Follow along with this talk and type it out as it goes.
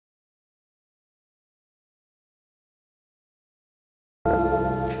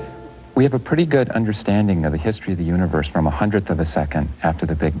We have a pretty good understanding of the history of the universe from 1/100th of a second after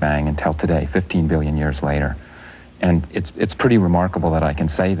the Big Bang until today, 15 billion years later. And it's pretty remarkable that I can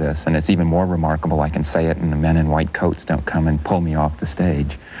say this, and it's even more remarkable I can say it and the men in white coats don't come and pull me off the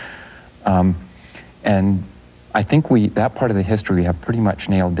stage. And I think that part of the history we have pretty much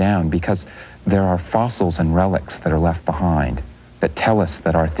nailed down, because there are fossils and relics that are left behind that tell us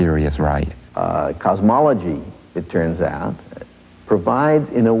that our theory is right. Cosmology, it turns out, provides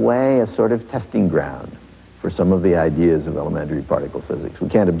in a way a sort of testing ground for some of the ideas of elementary particle physics. We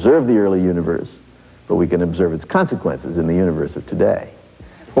can't observe the early universe, but we can observe its consequences in the universe of today.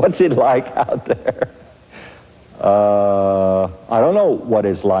 What's it like out there? I don't know what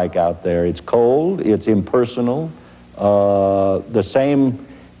it's like out there. It's cold, it's impersonal,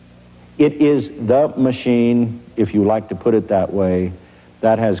 it is the machine, if you like to put it that way,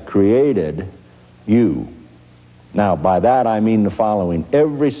 that has created you. Now, by that I mean the following.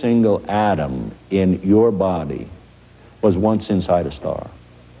 Every single atom in your body was once inside a star.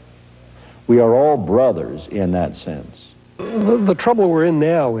 We are all brothers in that sense. The trouble we're in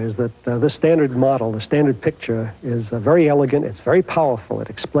now is that the standard model, the standard picture, is very elegant, it's very powerful, it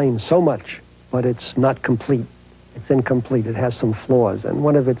explains so much, but it's not complete. It's incomplete, it has some flaws, and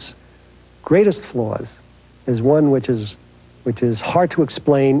one of its greatest flaws is one which is hard to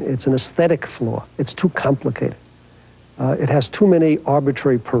explain. It's an aesthetic flaw. It's too complicated. It has too many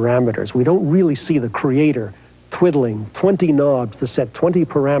arbitrary parameters. We don't really see the creator twiddling 20 knobs to set 20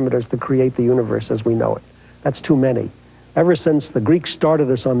 parameters to create the universe as we know it. That's too many. Ever since the Greeks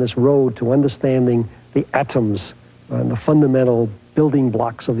started us on this road to understanding the atoms and the fundamental building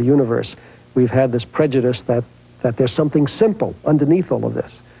blocks of the universe, we've had this prejudice that there's something simple underneath all of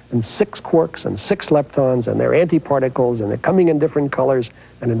this. And 6 quarks and 6 leptons, and they're antiparticles, and they're coming in different colors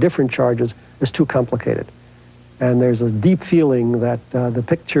and in different charges, is too complicated. And there's a deep feeling that the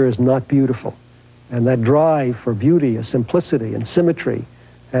picture is not beautiful. And that drive for beauty, a simplicity and symmetry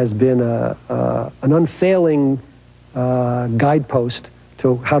has been an unfailing guidepost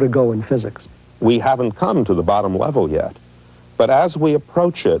to how to go in physics. We haven't come to the bottom level yet, but as we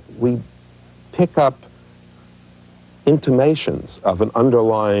approach it, we pick up intimations of an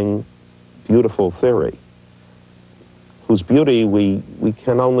underlying beautiful theory, whose beauty we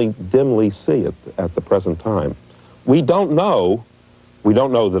can only dimly see at the present time. We don't know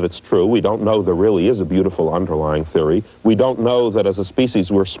that it's true. We don't know there really is a beautiful underlying theory. We don't know that as a species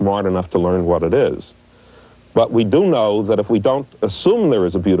we're smart enough to learn what it is. But we do know that if we don't assume there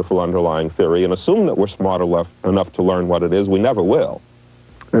is a beautiful underlying theory and assume that we're smart enough to learn what it is, we never will.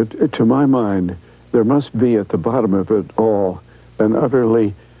 To my mind, there must be at the bottom of it all an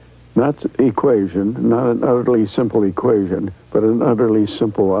utterly, not equation, not an utterly simple equation, but an utterly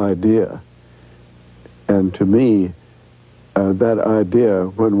simple idea. And to me, that idea,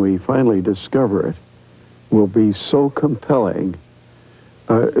 when we finally discover it, will be so compelling,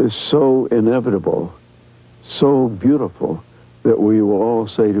 so inevitable, so beautiful, that we will all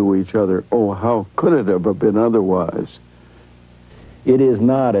say to each other, oh, how could it have been otherwise? It is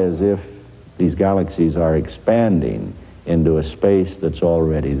not as if these galaxies are expanding into a space that's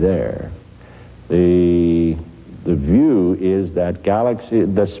already there. The view is that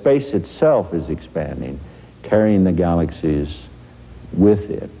the space itself is expanding, carrying the galaxies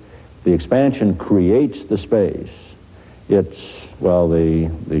with it. The expansion creates the space. It's, well, the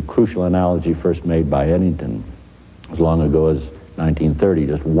crucial analogy first made by Eddington as long ago as 1930,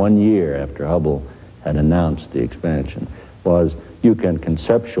 just 1 year after Hubble had announced the expansion, was you can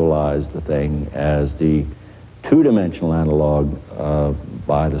conceptualize the thing as the two-dimensional analog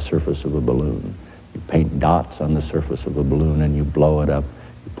by the surface of a balloon. You paint dots on the surface of a balloon and you blow it up.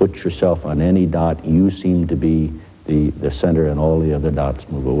 You put yourself on any dot, you seem to be the center, and all the other dots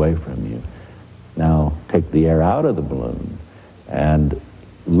move away from you. Now take the air out of the balloon and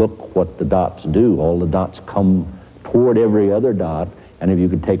look what the dots do. All the dots come toward every other dot, and if you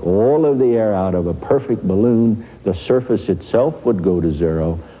could take all of the air out of a perfect balloon, the surface itself would go to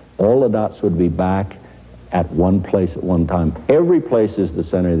zero. All the dots would be back at one place at one time. Every place is the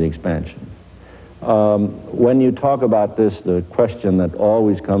center of the expansion. When you talk about this, the question that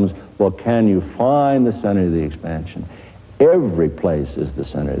always comes, well, can you find the center of the expansion? Every place is the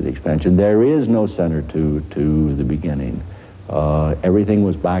center of the expansion. There is no center to the beginning. Everything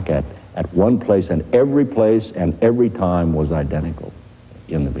was back at one place, and every place and every time was identical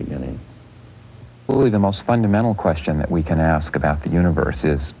in the beginning. Really, the most fundamental question that we can ask about the universe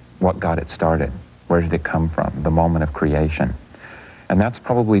is what got it started? Where did it come from? The moment of creation. And that's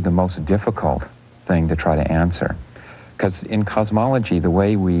probably the most difficult thing to try to answer. Because in cosmology, the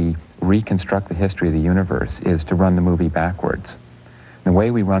way we reconstruct the history of the universe is to run the movie backwards. The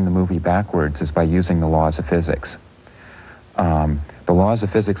way we run the movie backwards is by using the laws of physics. The laws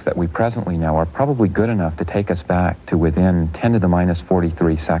of physics that we presently know are probably good enough to take us back to within 10 to the minus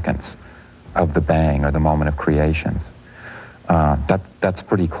 43 seconds of the bang, or the moment of creations. That's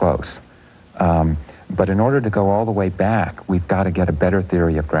pretty close. But in order to go all the way back, we've got to get a better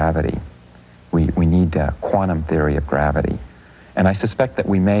theory of gravity. We need a quantum theory of gravity. And I suspect that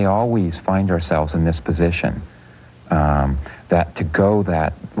we may always find ourselves in this position, that to go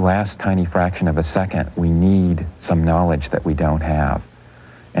that last tiny fraction of a second, we need some knowledge that we don't have.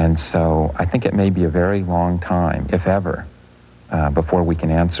 And so I think it may be a very long time, if ever, before we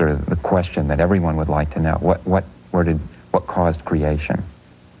can answer the question that everyone would like to know. What caused creation?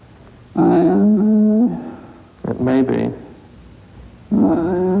 It may be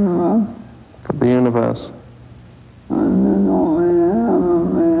that the universe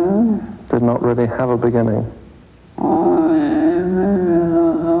did not really have a beginning.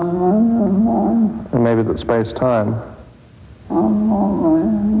 And maybe that space-time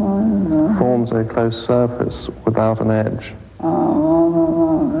forms a close surface without an edge,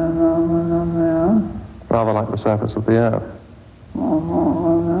 rather like the surface of the Earth.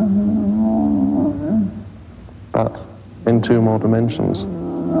 But in two more dimensions.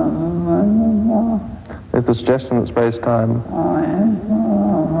 If the suggestion that space-time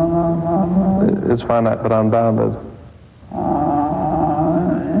is finite but unbounded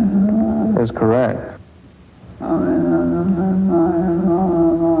is correct,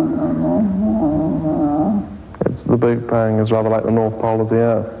 the Big Bang is rather like the North Pole of the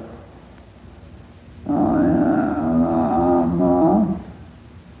Earth.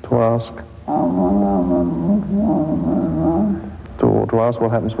 To ask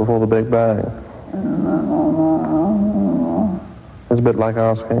what happens before the Big Bang is a bit like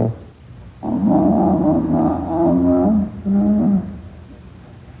asking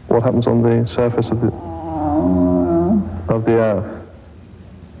what happens on the surface of the Earth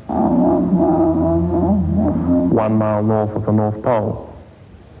 1 mile north of the North Pole.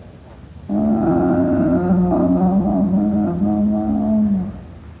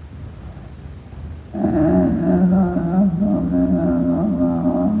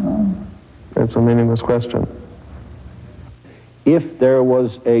 It's a meaningless question. If there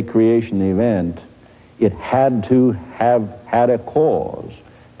was a creation event, it had to have had a cause.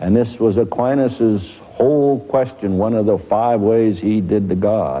 And this was Aquinas's whole question, one of the 5 ways he did to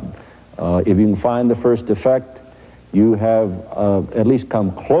God. If you can find the first effect, you have at least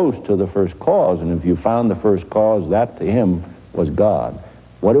come close to the first cause. And if you found the first cause, that to him was God.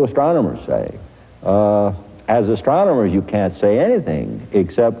 What do astronomers say? As astronomers, you can't say anything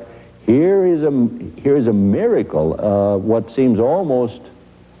except here is a miracle, what seems almost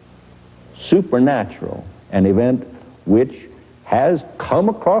supernatural, an event which has come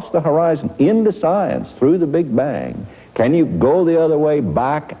across the horizon into science through the Big Bang. Can you go the other way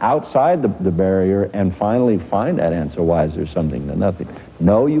back outside the barrier and finally find that answer? Why is there something to nothing?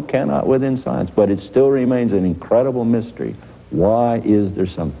 No, you cannot within science, but it still remains an incredible mystery. Why is there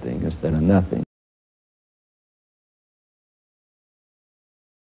something instead of nothing?